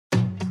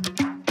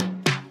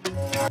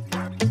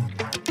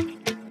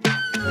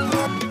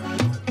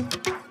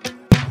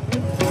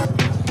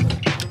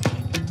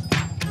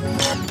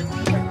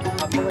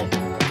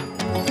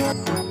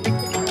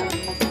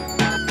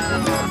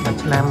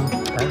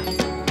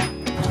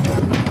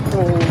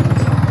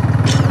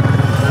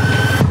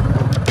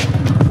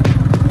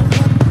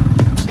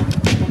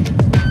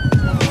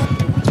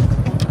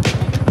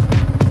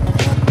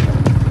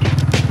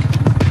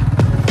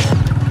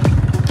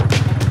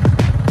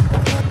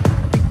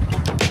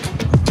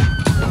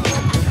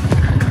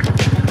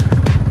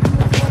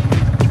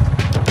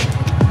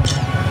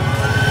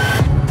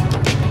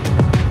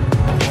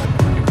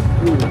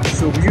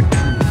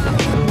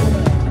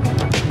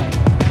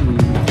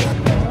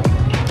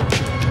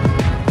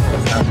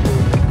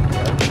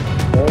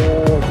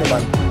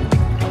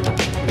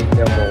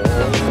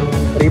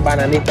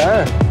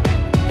bananita.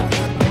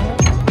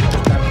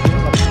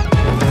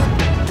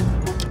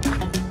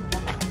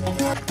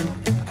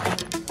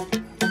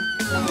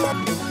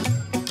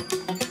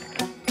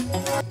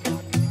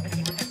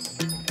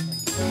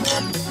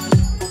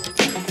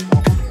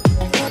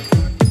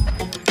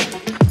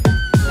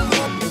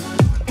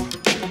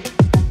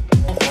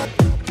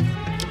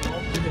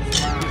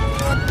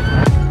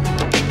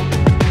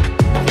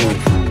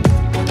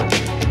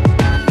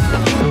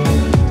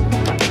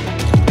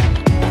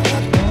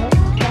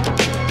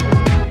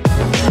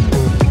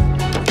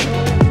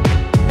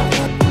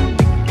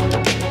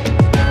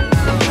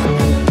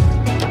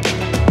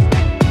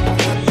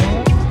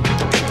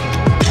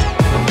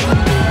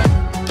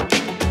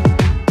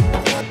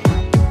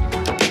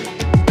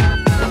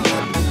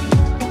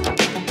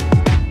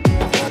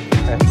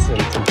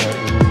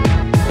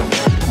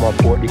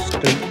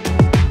 District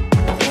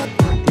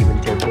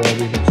Detain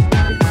province is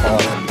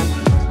called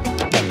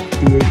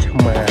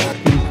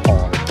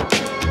Detain.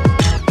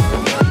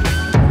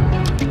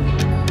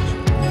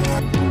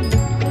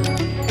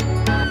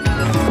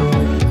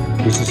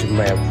 This is a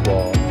map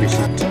for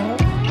visit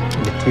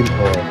the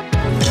temple.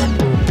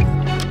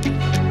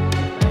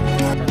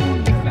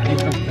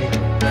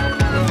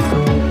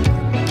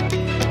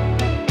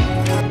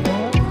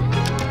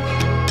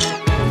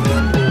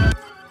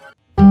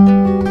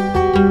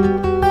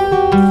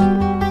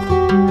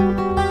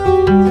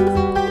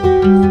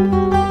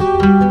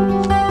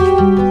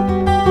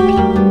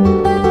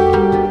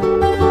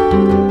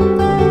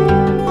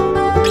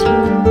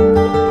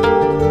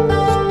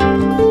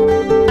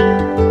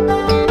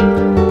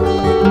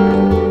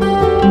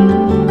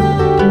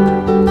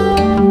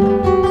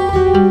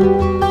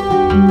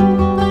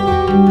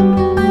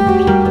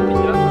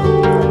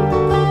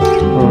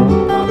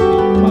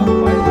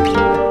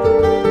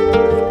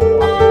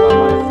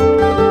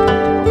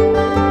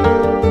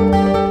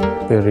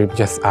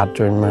 Just add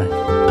during my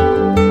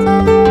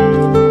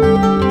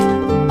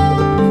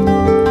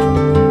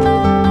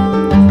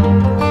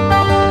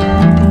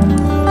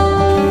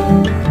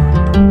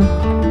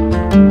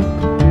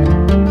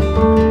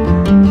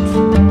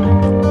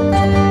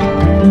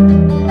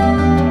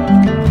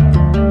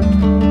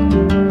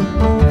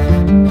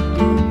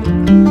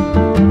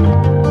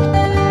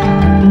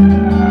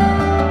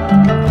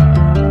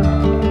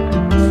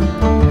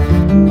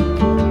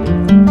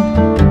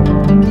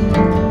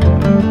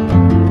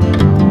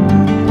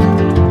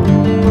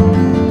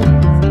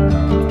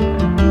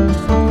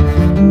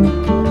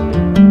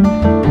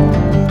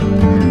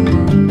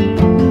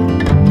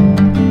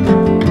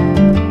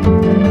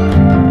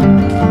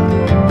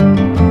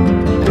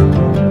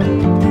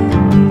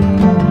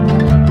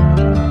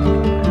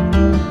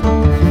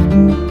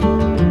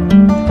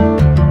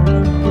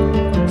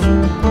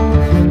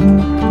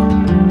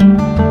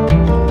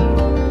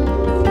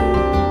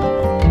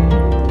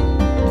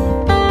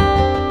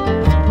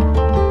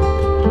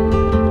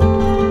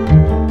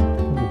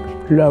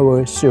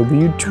flower so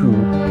beautiful.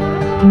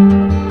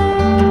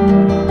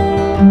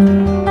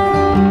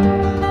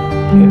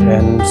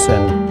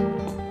 Ancient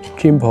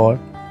temple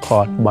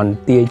called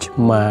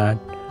Bantiejma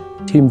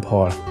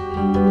Temple.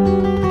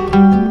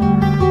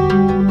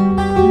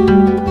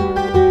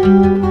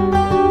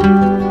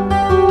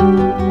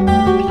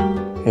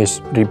 Is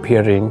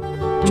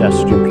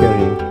just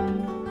repairing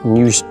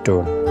new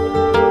stone,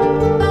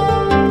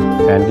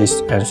 and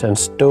this ancient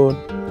stone.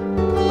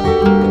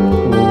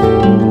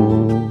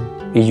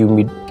 If you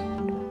meet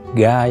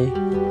guy,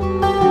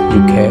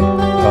 you can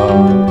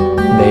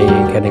they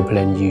can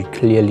explain you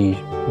clearly,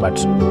 but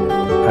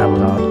I'm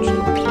not.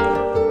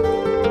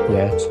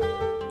 Yes,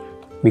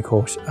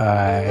 because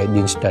I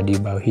didn't study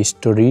about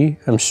history.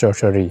 I'm so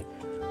sorry,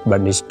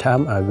 but this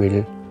time I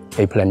will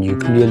explain you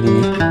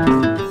clearly.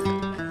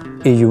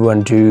 If you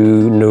want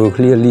to know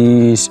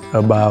clearly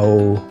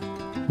about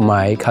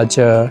my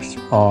culture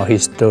or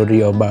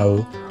history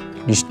about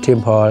this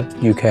temple,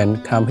 you can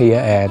come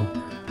here and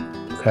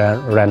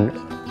can run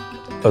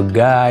a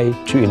guide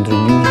to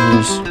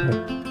introduce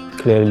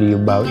clearly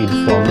about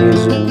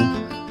information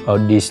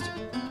of this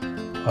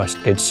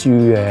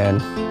statue and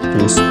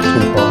this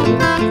temple.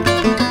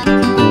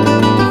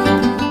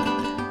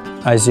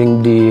 I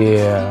think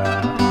there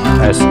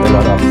has a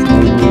lot of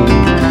meaning,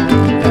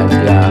 and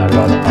there are a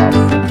lot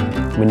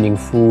of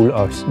meaningful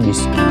of this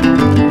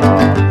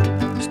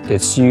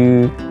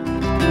statue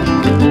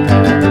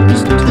and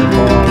this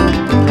temple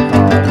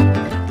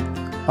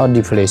of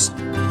the place.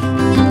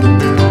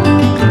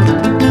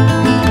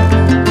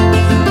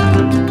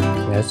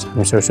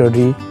 I'm so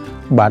sorry,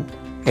 but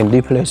in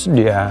this place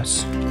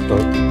there's a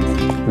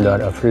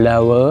lot of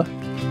flower,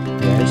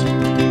 yes,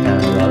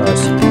 and a lot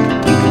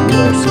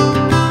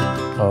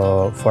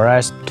of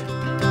forest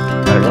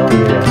around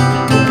here.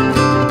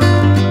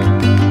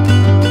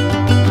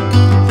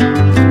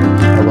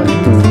 I want to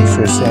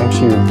thank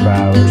you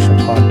about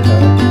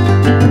supporter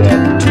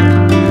that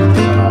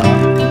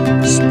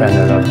spend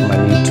a lot of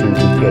money to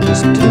get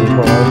this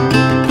temple,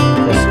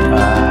 because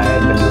I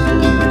don't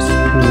know this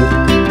food.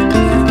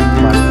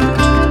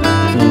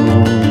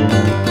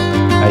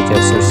 I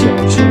just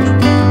thank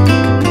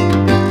you.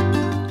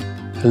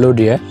 Hello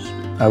dear,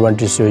 I want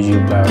to show you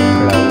about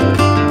flowers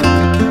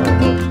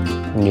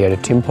near the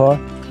temple.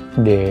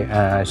 They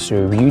are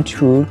so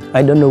beautiful.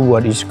 I don't know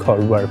what is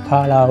called what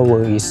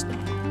flower is,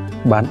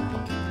 but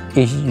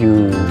if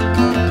you know,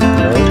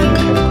 you can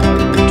call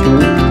it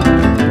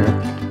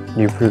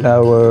too. The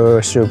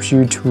flower so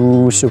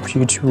beautiful, so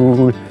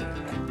beautiful.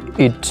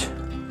 It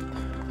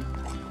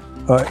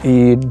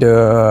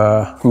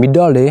the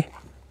middle day,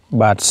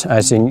 but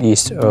I think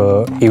it's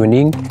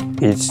evening.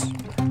 It's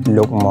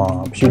look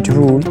more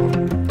beautiful,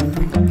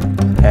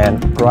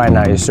 and right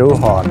now is so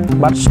hot,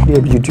 but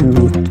still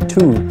beautiful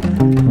too,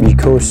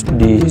 because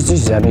this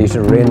season is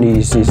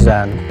rainy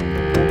season,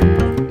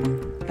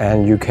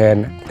 and you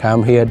can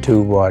come here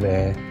to watch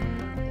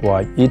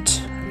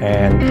it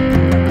and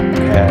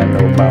can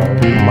know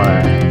about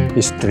my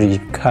history,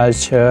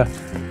 culture.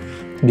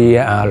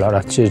 There are a lot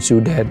of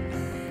statues that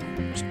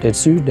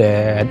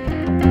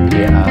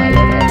there are a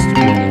lot of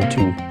meaning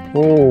too.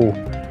 Oh,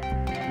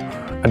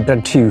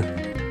 attractive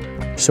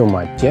so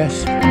much,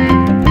 yes.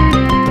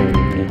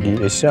 The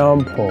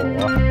example.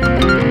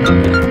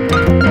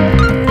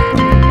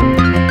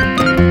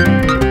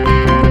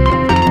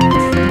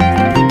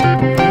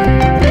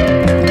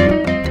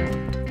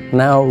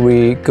 Now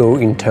we go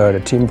into the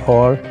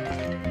temple.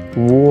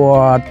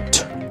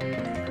 What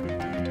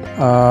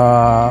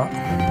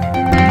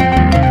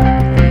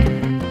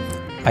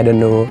I don't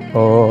know,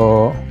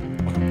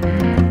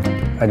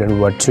 I don't know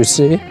what to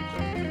say,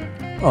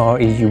 or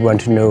if you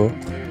want to know,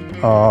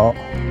 now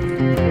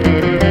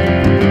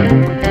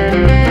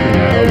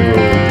go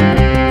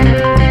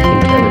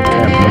into the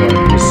temple.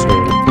 It's so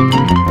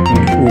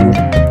beautiful.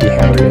 We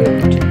have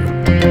left.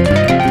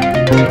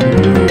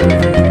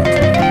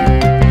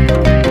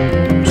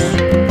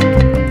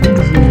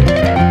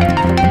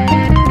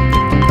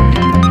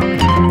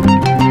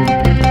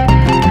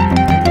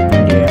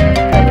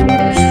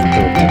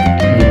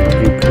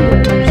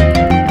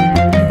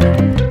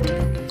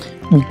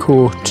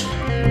 Because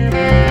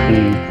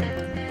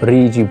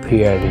the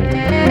repairing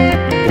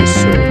is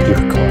so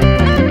difficult,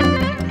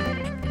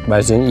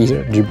 but then it's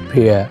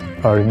repaired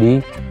already.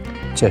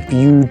 Just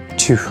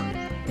beautiful.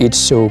 It's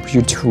so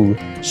beautiful.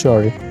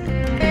 Sorry.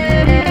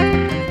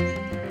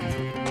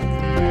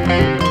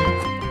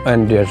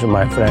 And there's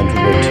my friend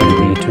waiting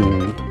me to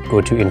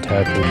go to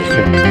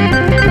interpretation.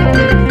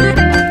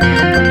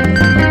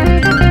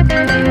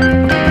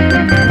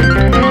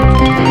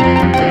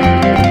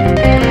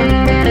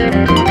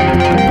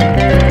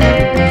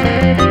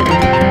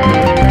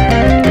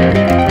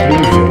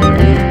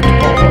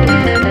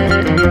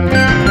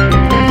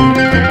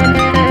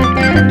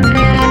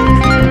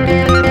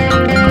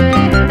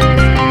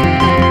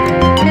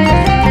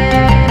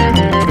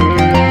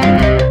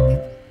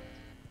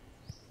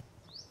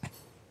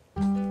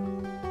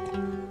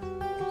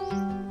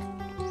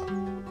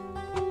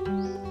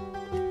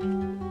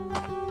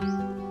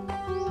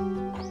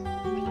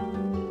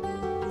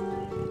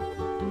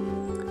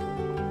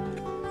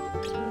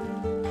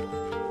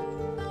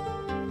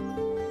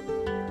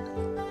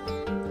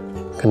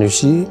 Can you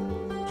see?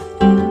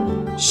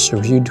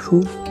 So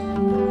beautiful.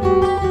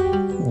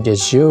 They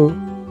show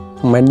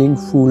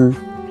meaningful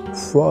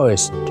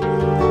forest.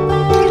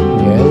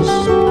 Yes,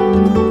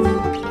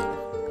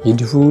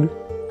 beautiful.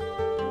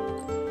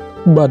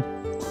 But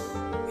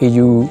if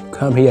you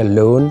come here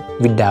alone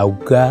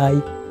without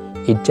guide,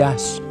 it's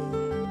just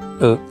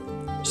a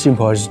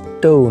simple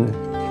stone.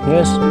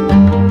 Yes,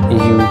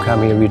 if you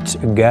come here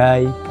with a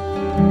guide,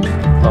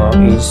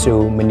 it's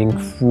so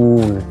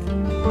meaningful.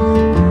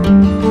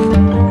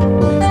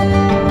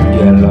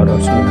 There are a lot of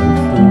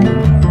meaningful.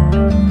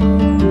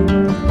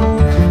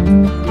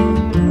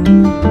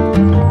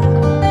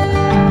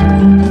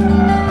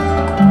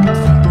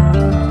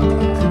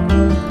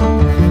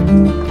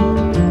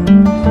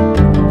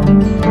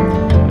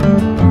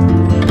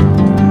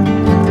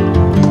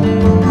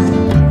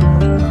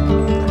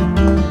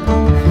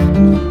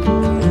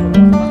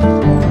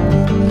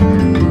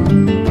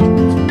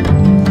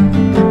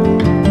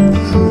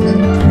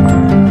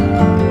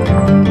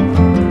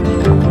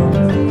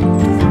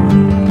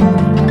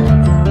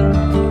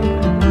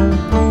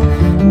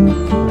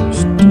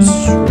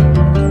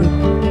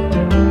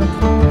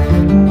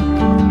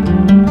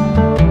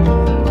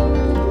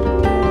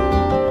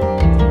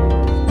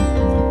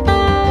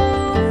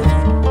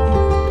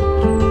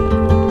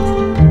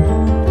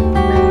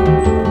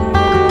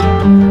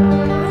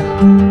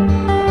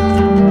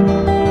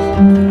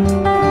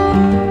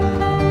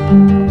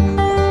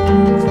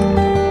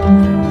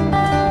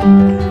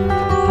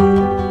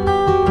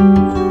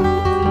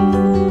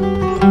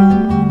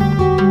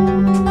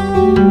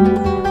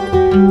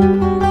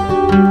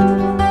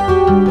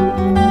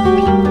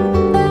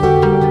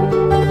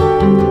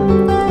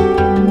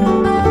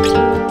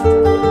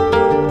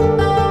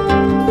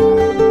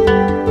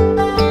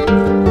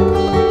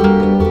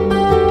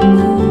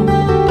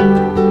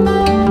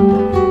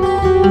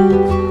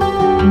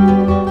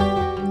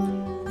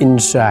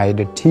 Inside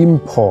the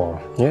temple,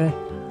 yeah,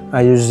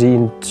 I see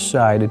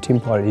inside the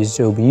temple is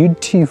so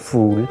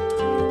beautiful.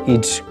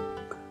 It's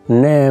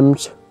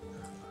named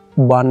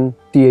Ban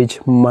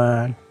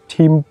Ma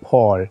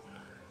Temple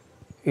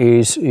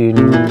is in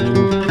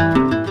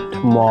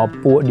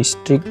Mebun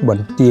district,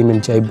 Ban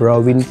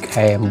province,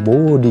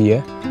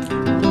 Cambodia.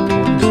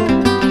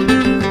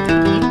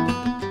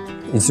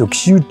 It's a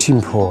cute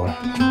temple,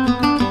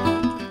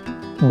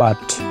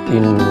 but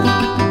in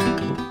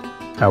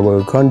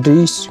our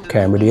countries,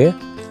 Cambodia,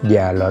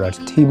 there are a lot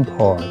of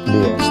temples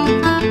there.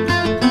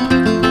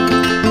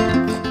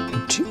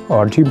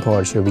 Our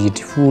temples are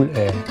beautiful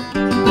and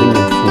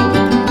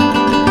meaningful.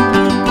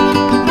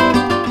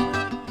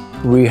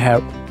 We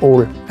have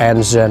old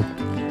ancient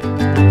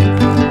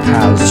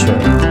culture.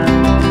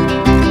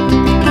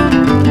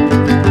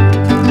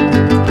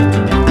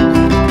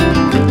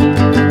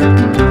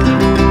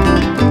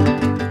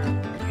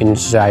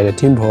 Inside the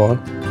temple,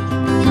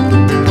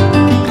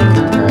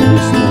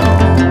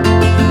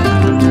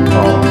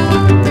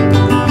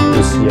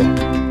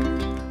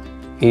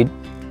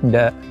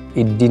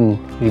 it didn't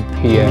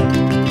repair.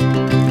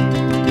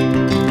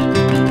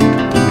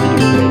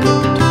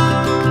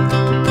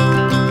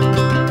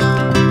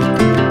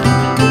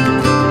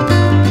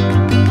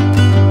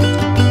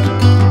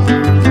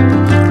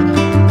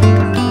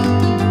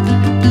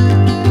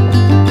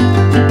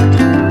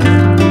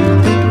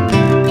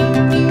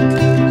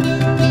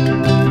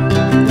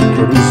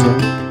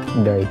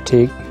 They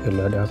take a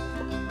lot of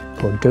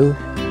photos.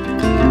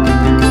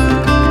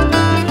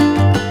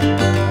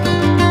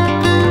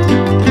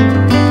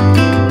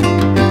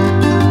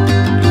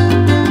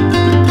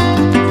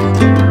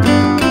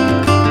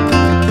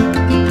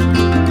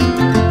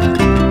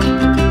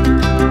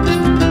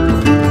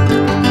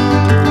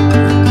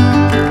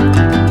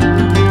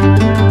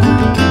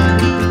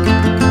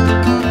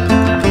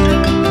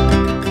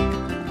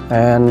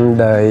 And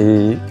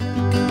they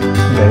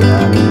are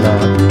not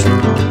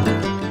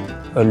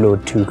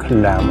allowed to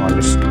climb on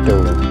the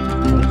stone.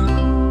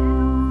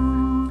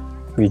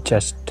 We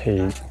just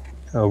take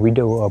a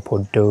video or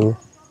photo,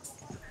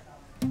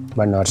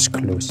 but not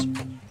close.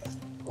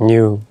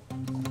 New.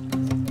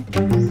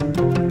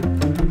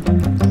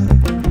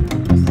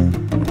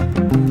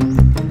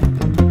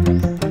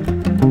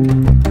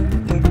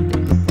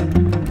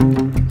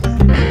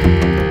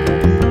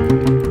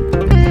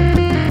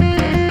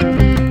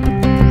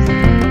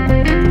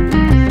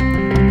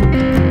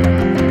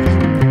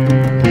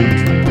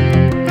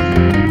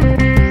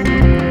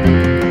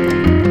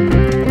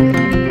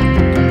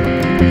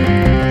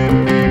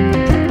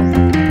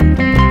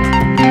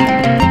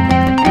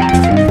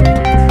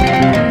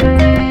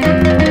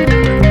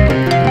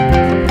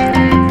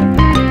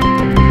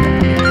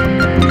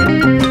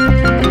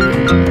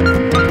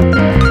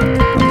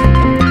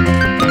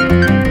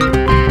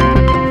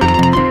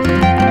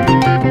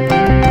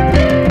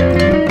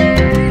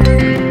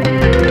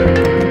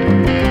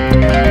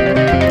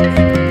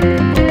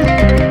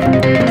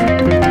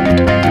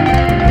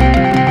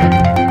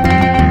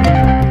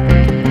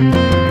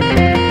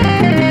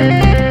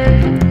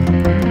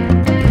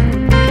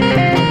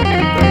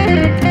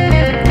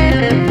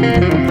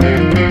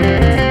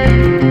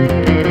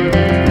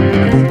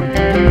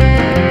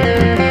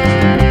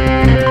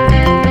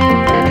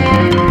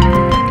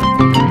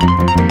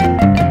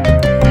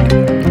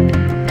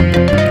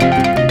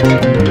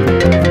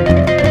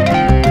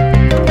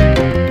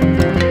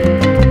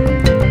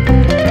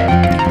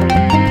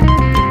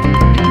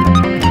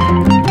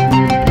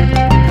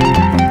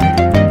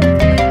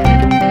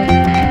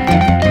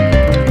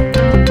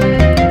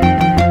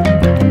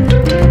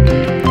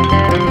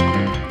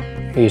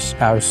 Is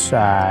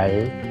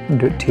outside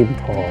the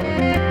temple.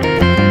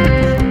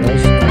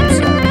 Yes,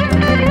 outside.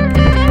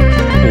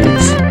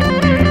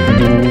 It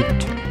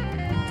didn't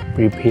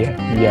prepare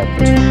yet.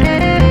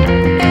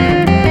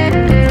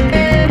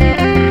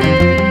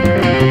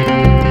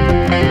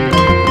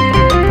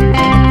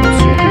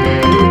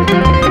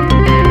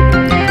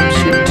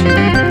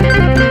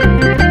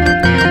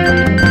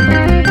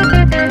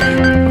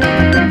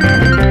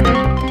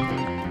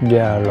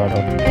 There are a lot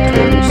of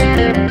tourists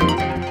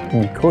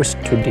because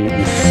today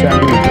is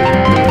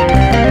Sunday.